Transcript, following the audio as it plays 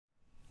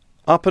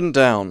Up and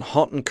down,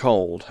 hot and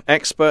cold,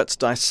 experts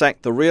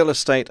dissect the real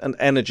estate and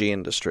energy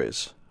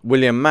industries.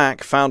 William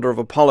Mack, founder of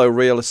Apollo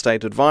Real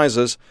Estate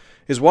Advisors,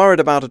 is worried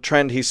about a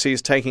trend he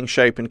sees taking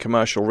shape in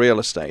commercial real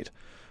estate.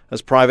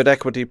 As private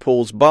equity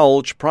pools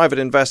bulge, private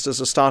investors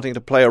are starting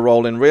to play a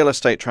role in real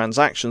estate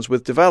transactions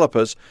with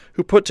developers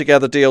who put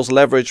together deals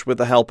leveraged with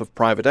the help of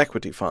private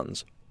equity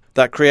funds.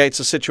 That creates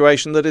a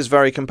situation that is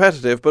very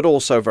competitive but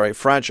also very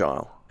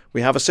fragile.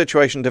 We have a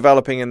situation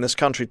developing in this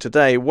country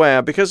today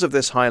where, because of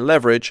this high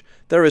leverage,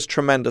 there is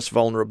tremendous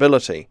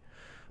vulnerability.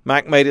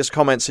 Mack made his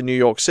comments in New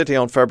York City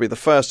on February the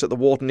 1st at the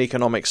Wharton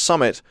Economics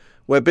Summit,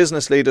 where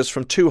business leaders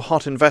from two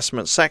hot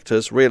investment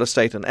sectors, real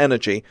estate and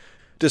energy,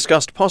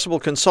 discussed possible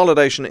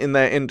consolidation in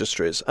their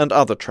industries and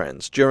other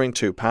trends during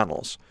two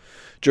panels.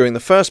 During the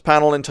first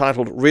panel,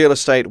 entitled Real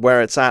Estate,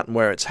 Where It's At and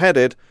Where It's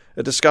Headed,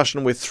 a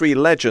discussion with three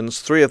legends,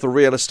 three of the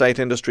real estate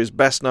industry's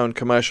best-known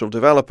commercial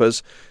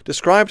developers,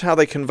 described how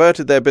they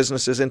converted their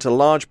businesses into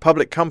large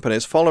public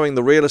companies following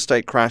the real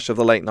estate crash of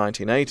the late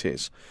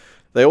 1980s.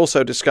 They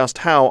also discussed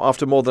how,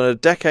 after more than a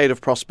decade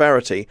of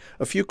prosperity,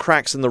 a few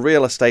cracks in the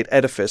real estate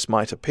edifice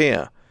might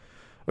appear.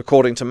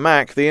 According to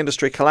Mack, the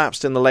industry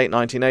collapsed in the late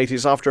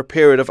 1980s after a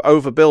period of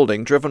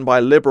overbuilding driven by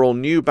liberal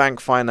new bank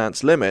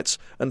finance limits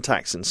and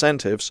tax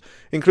incentives,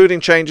 including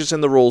changes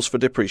in the rules for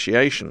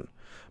depreciation.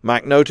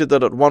 Mack noted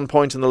that at one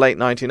point in the late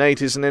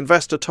 1980s, an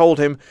investor told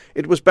him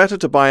it was better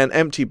to buy an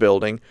empty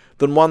building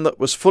than one that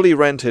was fully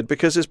rented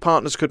because his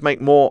partners could make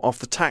more off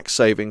the tax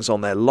savings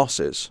on their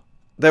losses.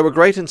 There were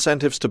great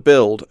incentives to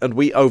build, and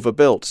we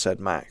overbuilt, said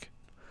Mack.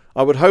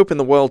 I would hope in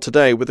the world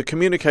today, with the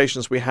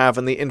communications we have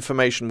and the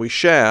information we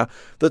share,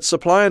 that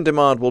supply and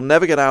demand will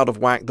never get out of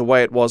whack the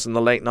way it was in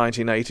the late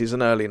 1980s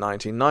and early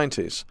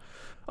 1990s.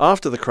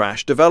 After the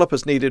crash,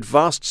 developers needed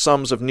vast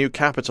sums of new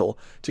capital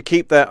to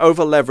keep their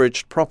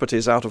over-leveraged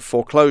properties out of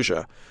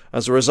foreclosure.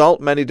 As a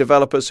result, many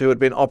developers who had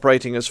been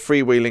operating as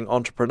freewheeling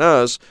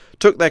entrepreneurs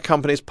took their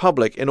companies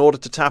public in order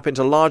to tap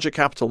into larger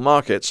capital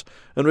markets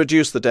and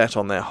reduce the debt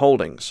on their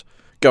holdings.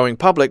 Going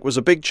public was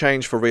a big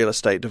change for real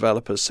estate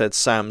developers, said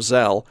Sam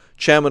Zell,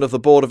 chairman of the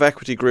board of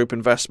Equity Group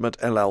Investment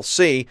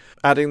LLC,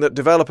 adding that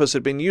developers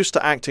had been used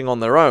to acting on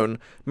their own,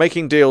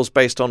 making deals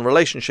based on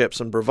relationships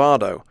and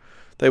bravado.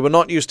 They were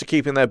not used to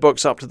keeping their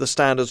books up to the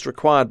standards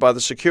required by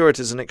the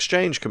Securities and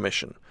Exchange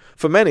Commission.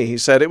 For many, he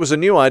said, it was a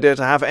new idea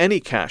to have any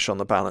cash on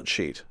the balance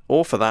sheet,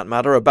 or for that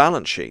matter, a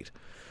balance sheet.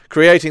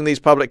 Creating these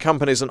public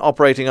companies and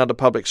operating under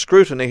public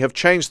scrutiny have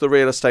changed the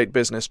real estate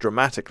business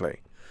dramatically.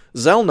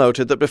 Zell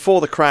noted that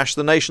before the crash,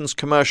 the nation's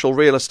commercial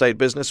real estate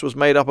business was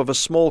made up of a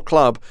small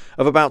club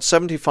of about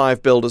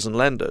 75 builders and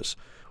lenders.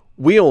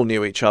 We all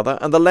knew each other,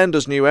 and the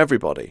lenders knew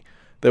everybody.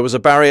 There was a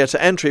barrier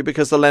to entry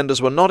because the lenders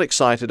were not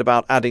excited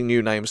about adding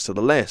new names to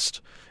the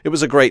list. It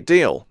was a great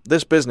deal.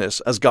 This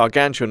business, as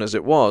gargantuan as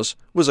it was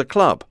a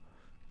club.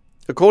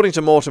 According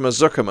to Mortimer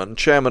Zuckerman,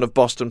 chairman of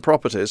Boston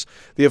Properties,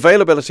 the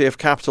availability of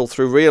capital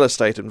through real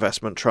estate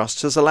investment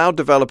trusts has allowed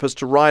developers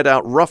to ride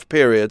out rough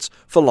periods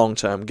for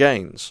long-term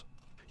gains.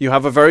 You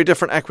have a very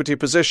different equity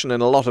position in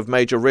a lot of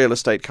major real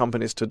estate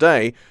companies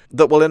today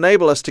that will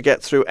enable us to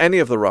get through any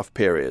of the rough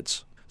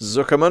periods.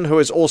 Zuckerman, who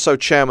is also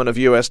chairman of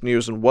U.S.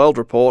 News and World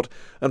Report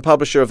and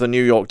publisher of the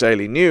New York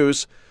Daily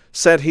News,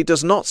 said he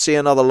does not see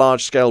another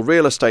large-scale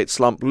real estate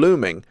slump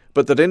looming,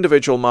 but that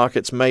individual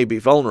markets may be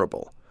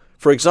vulnerable.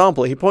 For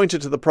example, he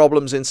pointed to the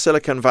problems in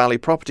Silicon Valley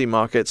property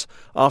markets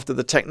after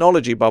the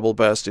technology bubble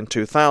burst in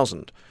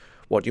 2000.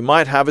 What you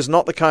might have is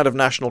not the kind of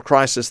national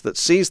crisis that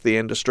seized the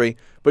industry,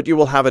 but you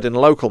will have it in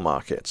local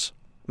markets.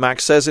 Mack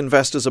says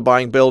investors are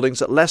buying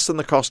buildings at less than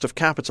the cost of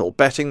capital,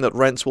 betting that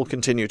rents will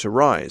continue to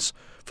rise.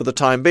 For the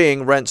time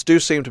being, rents do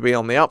seem to be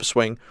on the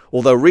upswing,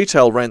 although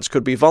retail rents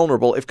could be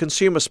vulnerable if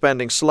consumer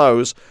spending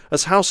slows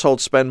as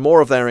households spend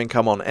more of their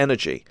income on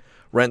energy.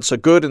 Rents are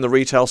good in the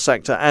retail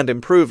sector and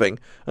improving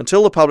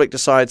until the public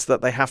decides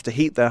that they have to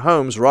heat their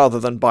homes rather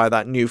than buy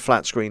that new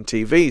flat-screen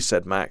TV,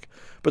 said Mack.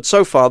 But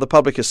so far, the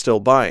public is still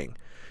buying.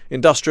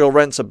 Industrial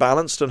rents are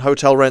balanced and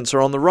hotel rents are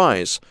on the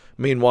rise.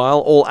 Meanwhile,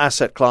 all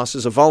asset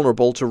classes are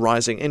vulnerable to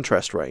rising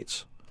interest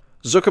rates.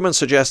 Zuckerman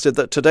suggested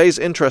that today's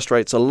interest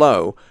rates are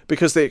low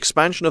because the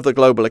expansion of the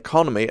global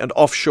economy and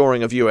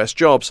offshoring of U.S.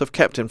 jobs have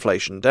kept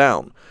inflation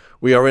down.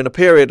 We are in a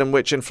period in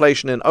which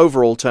inflation in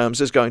overall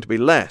terms is going to be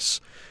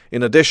less.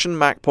 In addition,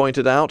 Mack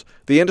pointed out,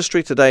 the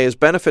industry today is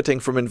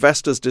benefiting from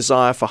investors'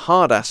 desire for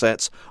hard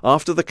assets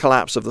after the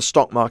collapse of the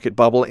stock market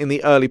bubble in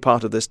the early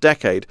part of this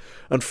decade,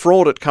 and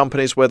fraud at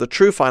companies where the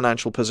true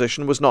financial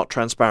position was not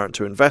transparent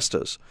to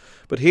investors.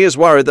 But he is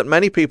worried that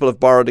many people have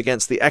borrowed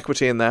against the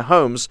equity in their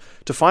homes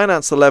to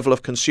finance the level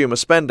of consumer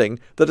spending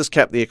that has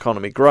kept the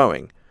economy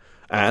growing.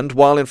 And,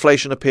 while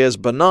inflation appears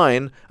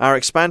benign, our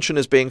expansion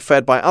is being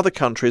fed by other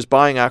countries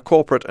buying our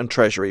corporate and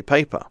treasury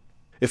paper.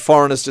 If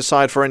foreigners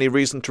decide for any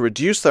reason to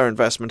reduce their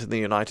investment in the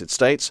United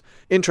States,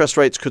 interest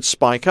rates could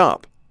spike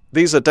up.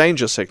 These are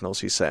danger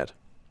signals, he said.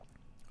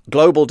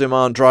 Global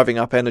demand driving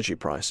up energy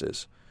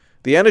prices.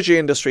 The energy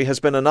industry has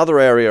been another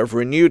area of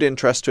renewed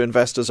interest to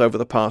investors over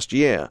the past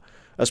year.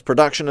 As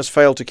production has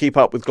failed to keep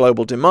up with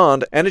global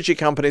demand, energy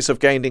companies have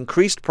gained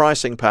increased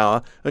pricing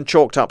power and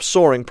chalked up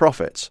soaring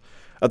profits.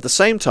 At the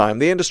same time,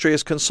 the industry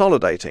is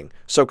consolidating,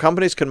 so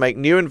companies can make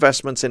new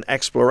investments in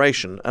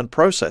exploration and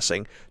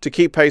processing to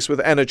keep pace with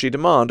energy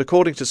demand,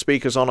 according to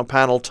speakers on a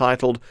panel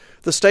titled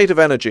 "The State of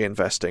Energy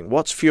Investing: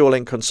 What's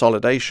Fueling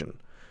Consolidation?"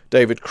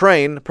 David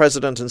Crane,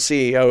 president and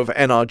CEO of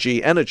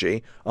NRG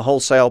Energy, a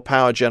wholesale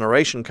power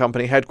generation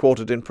company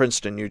headquartered in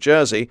Princeton, New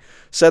Jersey,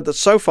 said that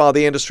so far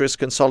the industry's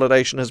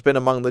consolidation has been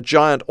among the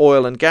giant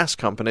oil and gas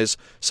companies,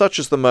 such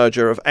as the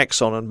merger of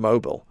Exxon and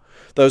Mobil.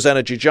 Those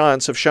energy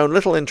giants have shown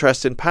little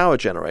interest in power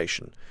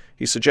generation.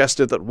 He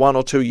suggested that one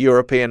or two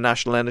European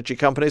national energy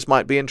companies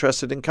might be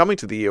interested in coming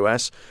to the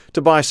US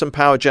to buy some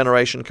power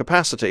generation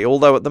capacity,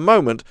 although at the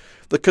moment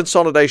the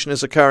consolidation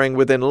is occurring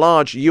within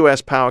large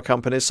US power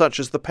companies such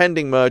as the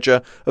pending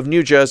merger of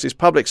New Jersey's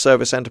Public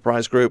Service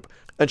Enterprise Group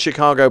and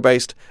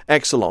Chicago-based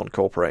Exelon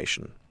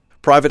Corporation.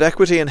 Private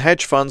equity and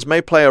hedge funds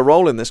may play a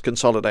role in this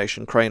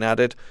consolidation, Crane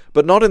added,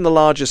 but not in the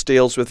largest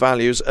deals with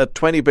values at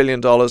 $20 billion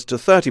to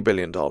 $30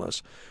 billion.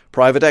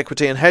 Private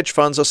equity and hedge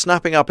funds are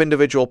snapping up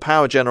individual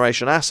power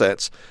generation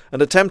assets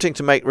and attempting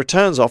to make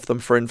returns off them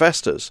for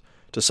investors.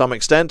 To some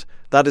extent,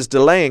 that is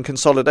delaying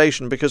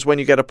consolidation because when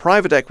you get a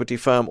private equity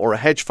firm or a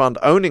hedge fund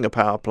owning a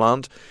power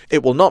plant,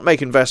 it will not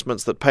make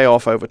investments that pay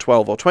off over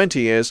 12 or 20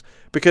 years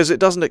because it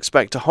doesn't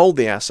expect to hold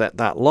the asset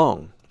that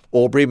long.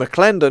 Aubrey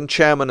McClendon,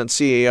 chairman and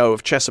CEO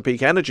of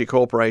Chesapeake Energy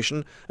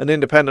Corporation, an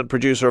independent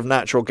producer of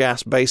natural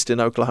gas based in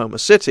Oklahoma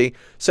City,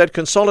 said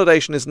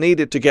consolidation is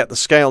needed to get the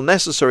scale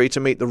necessary to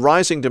meet the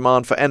rising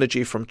demand for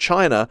energy from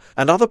China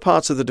and other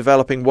parts of the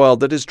developing world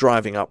that is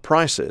driving up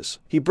prices.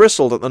 He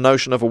bristled at the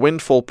notion of a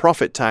windfall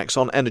profit tax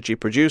on energy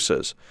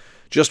producers.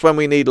 Just when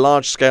we need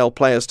large-scale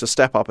players to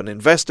step up and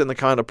invest in the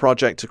kind of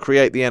project to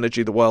create the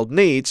energy the world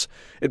needs,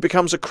 it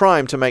becomes a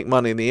crime to make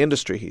money in the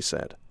industry, he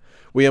said.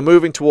 We are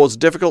moving towards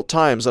difficult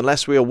times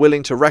unless we are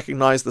willing to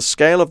recognize the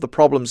scale of the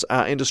problems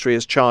our industry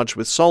is charged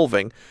with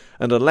solving,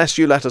 and unless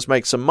you let us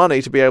make some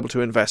money to be able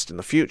to invest in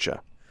the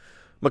future.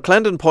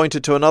 McClendon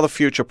pointed to another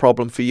future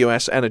problem for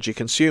U.S. energy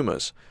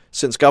consumers.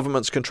 Since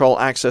governments control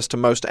access to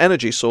most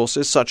energy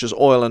sources, such as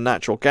oil and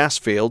natural gas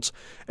fields,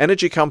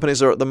 energy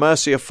companies are at the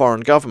mercy of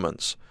foreign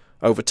governments.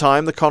 Over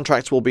time, the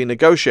contracts will be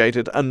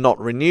negotiated and not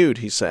renewed,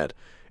 he said.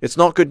 It's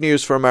not good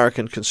news for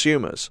American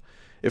consumers.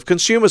 If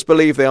consumers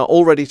believe they are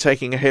already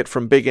taking a hit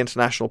from big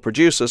international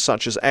producers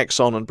such as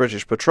Exxon and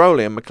British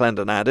Petroleum,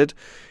 McClendon added,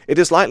 it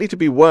is likely to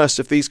be worse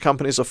if these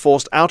companies are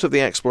forced out of the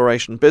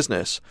exploration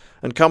business,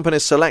 and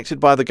companies selected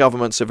by the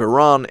governments of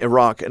Iran,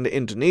 Iraq, and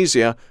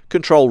Indonesia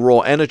control raw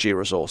energy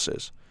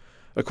resources.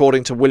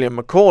 According to William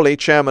McCauley,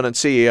 chairman and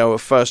CEO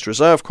of First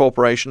Reserve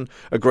Corporation,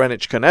 a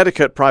Greenwich,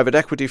 Connecticut private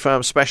equity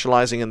firm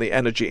specializing in the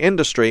energy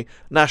industry,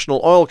 national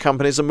oil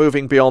companies are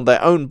moving beyond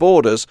their own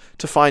borders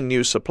to find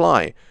new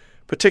supply,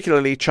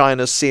 particularly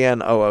China's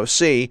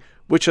CNOOC,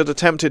 which had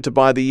attempted to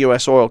buy the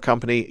U.S. oil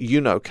company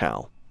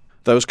Unocal.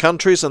 Those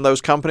countries and those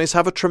companies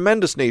have a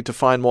tremendous need to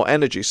find more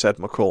energy, said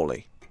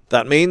McCauley.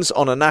 That means,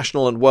 on a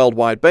national and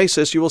worldwide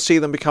basis, you will see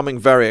them becoming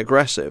very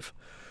aggressive.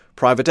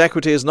 Private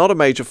equity is not a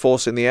major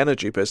force in the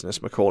energy business,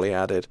 McCauley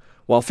added.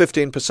 While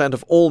 15%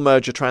 of all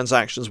merger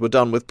transactions were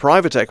done with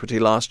private equity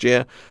last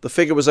year, the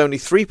figure was only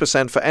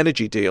 3% for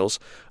energy deals,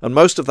 and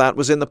most of that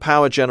was in the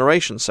power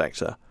generation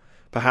sector.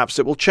 Perhaps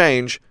it will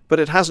change, but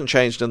it hasn't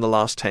changed in the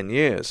last 10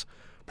 years.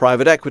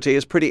 Private equity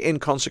is pretty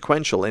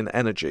inconsequential in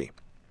energy.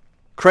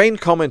 Crane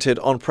commented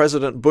on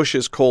President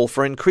Bush's call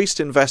for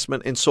increased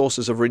investment in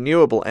sources of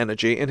renewable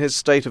energy in his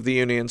State of the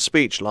Union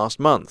speech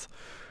last month.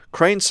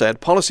 Crane said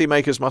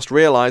policymakers must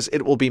realize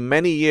it will be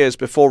many years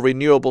before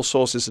renewable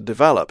sources are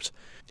developed.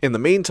 In the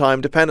meantime,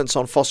 dependence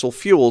on fossil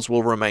fuels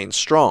will remain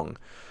strong.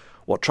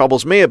 What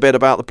troubles me a bit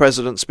about the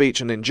president's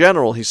speech and in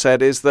general, he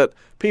said, is that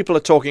people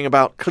are talking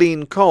about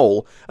clean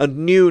coal and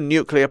new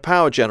nuclear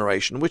power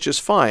generation, which is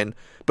fine,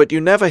 but you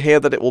never hear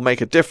that it will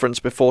make a difference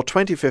before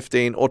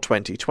 2015 or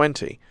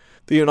 2020.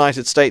 The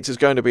United States is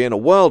going to be in a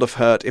world of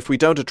hurt if we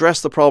don't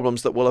address the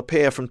problems that will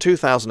appear from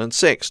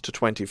 2006 to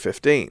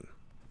 2015.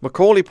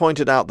 McCauley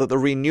pointed out that the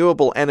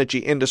renewable energy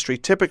industry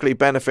typically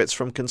benefits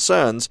from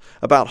concerns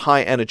about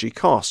high energy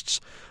costs,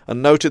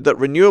 and noted that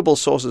renewable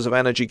sources of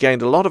energy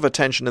gained a lot of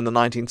attention in the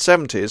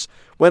 1970s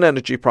when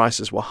energy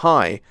prices were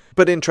high,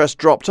 but interest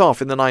dropped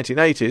off in the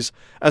 1980s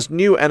as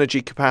new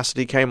energy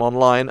capacity came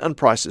online and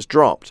prices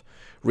dropped.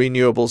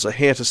 Renewables are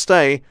here to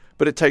stay,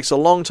 but it takes a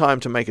long time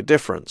to make a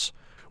difference.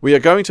 We are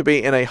going to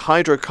be in a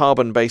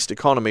hydrocarbon-based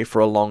economy for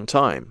a long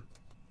time.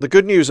 The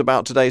good news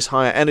about today's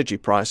higher energy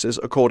prices,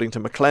 according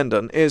to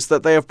McClendon, is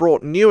that they have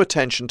brought new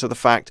attention to the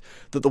fact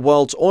that the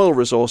world's oil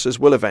resources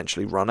will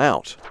eventually run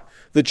out.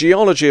 The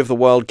geology of the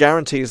world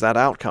guarantees that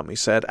outcome, he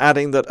said,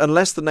 adding that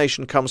unless the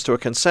nation comes to a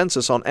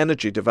consensus on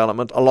energy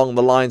development along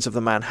the lines of the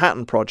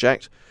Manhattan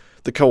Project,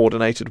 the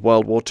coordinated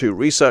World War II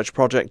research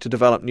project to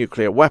develop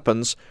nuclear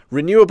weapons,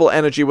 renewable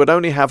energy would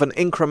only have an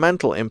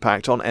incremental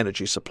impact on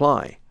energy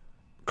supply.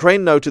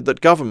 Crane noted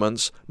that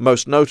governments,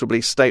 most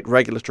notably state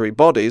regulatory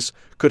bodies,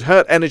 could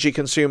hurt energy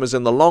consumers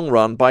in the long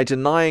run by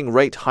denying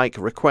rate hike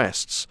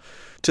requests.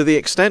 To the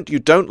extent you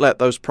don't let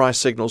those price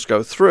signals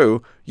go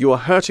through, you are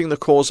hurting the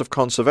cause of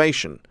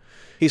conservation.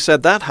 He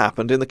said that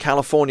happened in the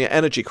California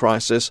energy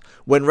crisis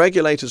when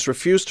regulators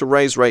refused to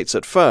raise rates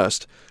at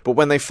first, but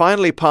when they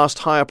finally passed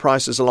higher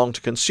prices along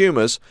to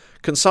consumers,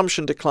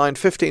 consumption declined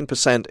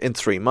 15% in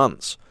 3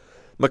 months.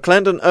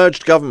 McClendon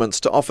urged governments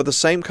to offer the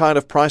same kind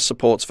of price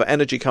supports for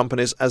energy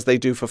companies as they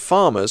do for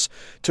farmers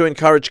to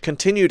encourage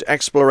continued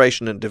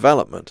exploration and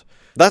development.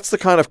 That's the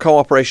kind of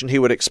cooperation he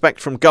would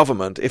expect from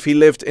government if he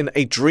lived in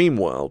a dream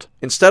world.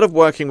 Instead of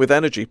working with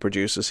energy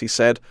producers, he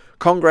said,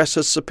 Congress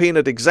has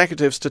subpoenaed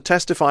executives to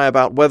testify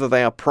about whether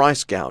they are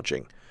price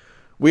gouging.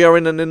 We are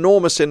in an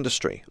enormous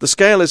industry. The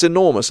scale is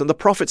enormous, and the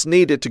profits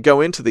needed to go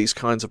into these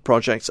kinds of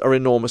projects are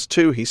enormous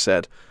too, he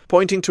said,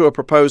 pointing to a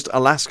proposed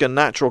Alaska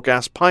natural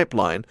gas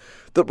pipeline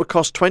that would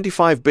cost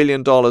 $25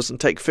 billion and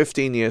take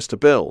 15 years to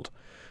build.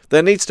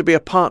 There needs to be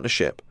a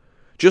partnership.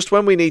 Just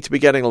when we need to be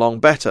getting along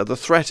better, the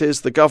threat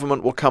is the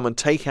government will come and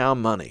take our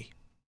money.